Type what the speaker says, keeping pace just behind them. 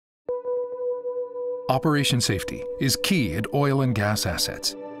Operation safety is key at oil and gas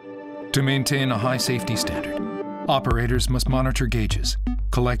assets. To maintain a high safety standard, operators must monitor gauges,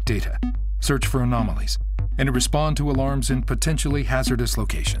 collect data, search for anomalies, and respond to alarms in potentially hazardous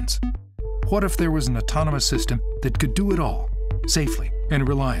locations. What if there was an autonomous system that could do it all, safely and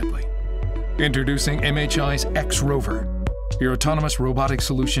reliably? Introducing MHI's EX ROVR, your autonomous robotic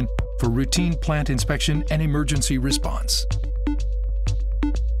solution for routine plant inspection and emergency response.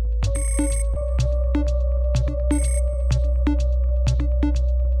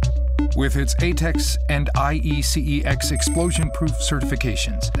 With its ATEX and IECEX explosion-proof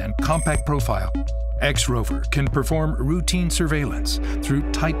certifications and compact profile, EX ROVR can perform routine surveillance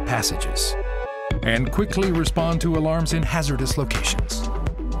through tight passages and quickly respond to alarms in hazardous locations.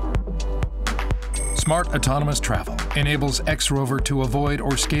 Smart autonomous travel enables EX ROVR to avoid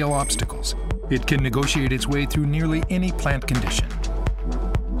or scale obstacles. It can negotiate its way through nearly any plant condition.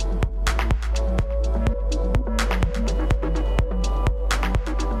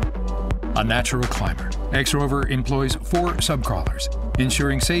 A natural climber, EX ROVR employs 4 subcrawlers,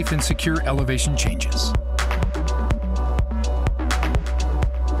 ensuring safe and secure elevation changes.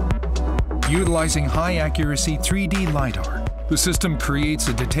 Utilizing high-accuracy 3D LiDAR, the system creates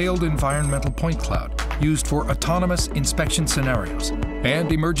a detailed environmental point cloud used for autonomous inspection scenarios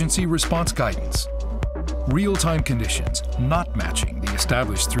and emergency response guidance. Real-time conditions not matching the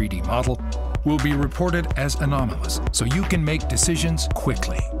established 3D model will be reported as anomalous, so you can make decisions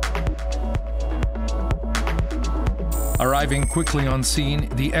quickly. Arriving quickly on scene,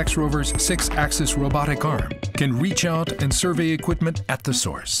 the EX ROVR's 6-axis robotic arm can reach out and survey equipment at the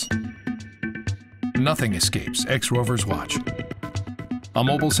source. Nothing escapes EX ROVR's watch. A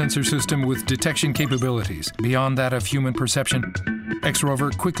mobile sensor system with detection capabilities beyond that of human perception, EX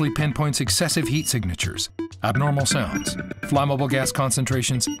ROVR quickly pinpoints excessive heat signatures, abnormal sounds, flammable gas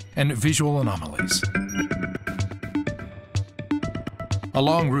concentrations, and visual anomalies.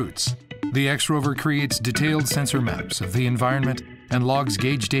 Along routes, the EX ROVR creates detailed sensor maps of the environment and logs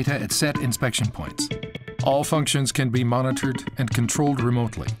gauge data at set inspection points. All functions can be monitored and controlled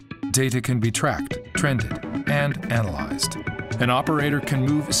remotely. Data can be tracked, trended, and analyzed. An operator can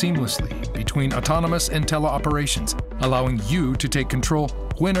move seamlessly between autonomous and teleoperations, allowing you to take control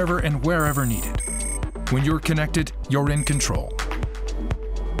whenever and wherever needed. When you're connected, you're in control.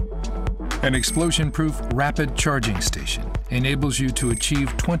 An explosion-proof rapid charging station enables you to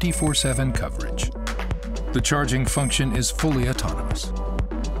achieve 24/7 coverage. The charging function is fully autonomous.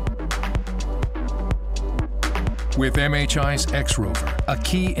 With MHI's EX ROVR, a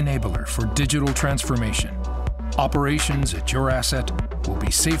key enabler for digital transformation, operations at your asset will be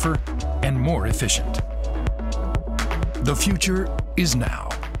safer and more efficient. The future is now.